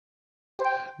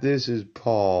This is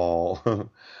Paul.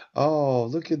 Oh,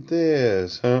 look at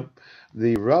this. Huh?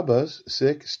 The rubus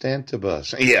sic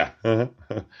stantibus. Yeah.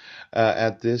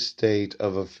 At this state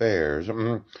of affairs.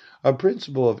 A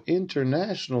principle of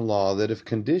international law that if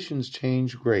conditions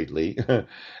change greatly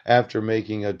after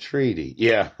making a treaty,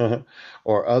 yeah,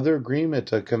 or other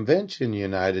agreement, a convention,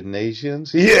 United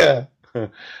Nations, yeah,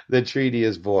 the treaty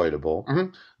is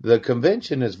voidable. The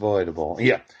convention is voidable.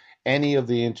 Yeah, any of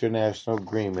the international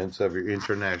agreements of your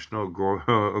international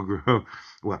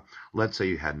well, let's say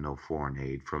you had no foreign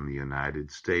aid from the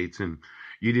United States and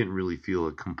you didn't really feel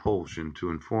a compulsion to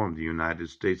inform the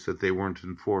United States that they weren't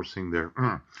enforcing their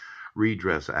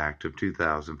Redress Act of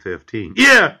 2015.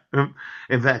 Yeah!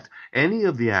 In fact, any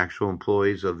of the actual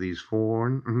employees of these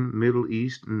foreign Middle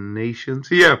East nations,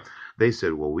 yeah, they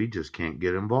said, well, we just can't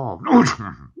get involved.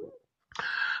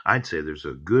 I'd say there's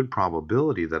a good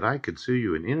probability that I could sue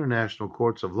you in international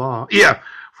courts of law, yeah,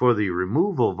 for the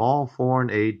removal of all foreign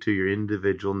aid to your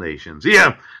individual nations.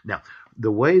 Yeah. Now,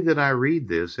 the way that I read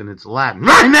this, and it's Latin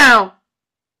right now,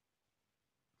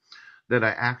 that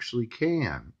I actually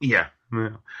can. Yeah.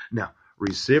 Now,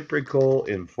 reciprocal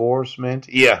enforcement,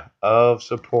 yeah, of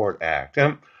Support Act.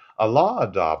 A law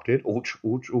adopted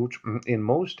in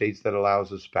most states that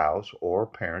allows a spouse or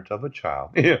parent of a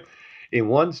child in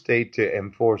one state to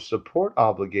enforce support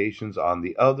obligations on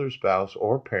the other spouse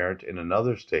or parent in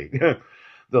another state.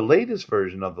 The latest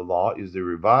version of the law is the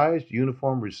Revised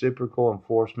Uniform Reciprocal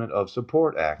Enforcement of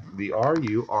Support Act, the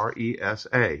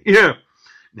RURESA. Yeah.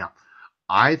 Now,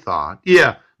 I thought,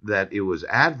 yeah, that it was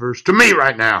adverse to me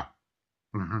right now.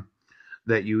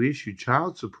 That you issued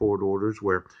child support orders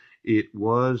where it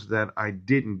was that I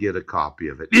didn't get a copy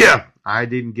of it. Yeah, I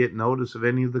didn't get notice of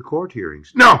any of the court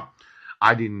hearings. No,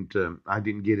 I didn't. I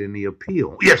didn't get any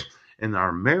appeal. Yes, and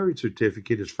our marriage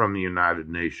certificate is from the United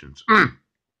Nations.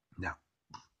 Now,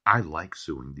 I like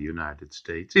suing the United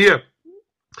States. Yeah,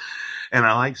 and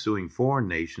I like suing foreign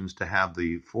nations to have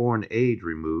the foreign aid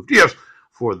removed. Yes,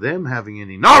 for them having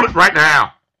any knowledge right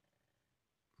now.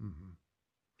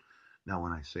 Now,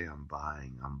 when I say I'm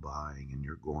buying, and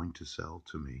you're going to sell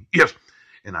to me. Yes.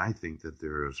 And I think that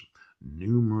there's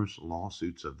numerous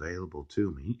lawsuits available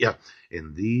to me. Yeah.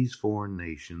 In these foreign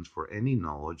nations for any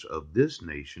knowledge of this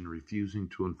nation refusing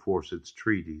to enforce its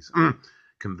treaties,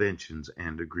 conventions,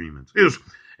 and agreements. Yes.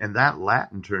 And that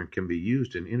Latin term can be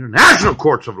used in international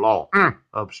courts of law.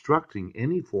 Obstructing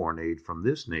any foreign aid from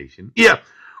this nation. Yeah.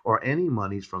 Or any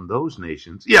monies from those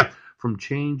nations. Yeah. From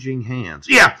changing hands.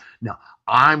 Yeah. Now,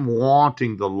 I'm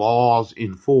wanting the laws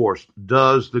enforced.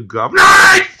 Does the government?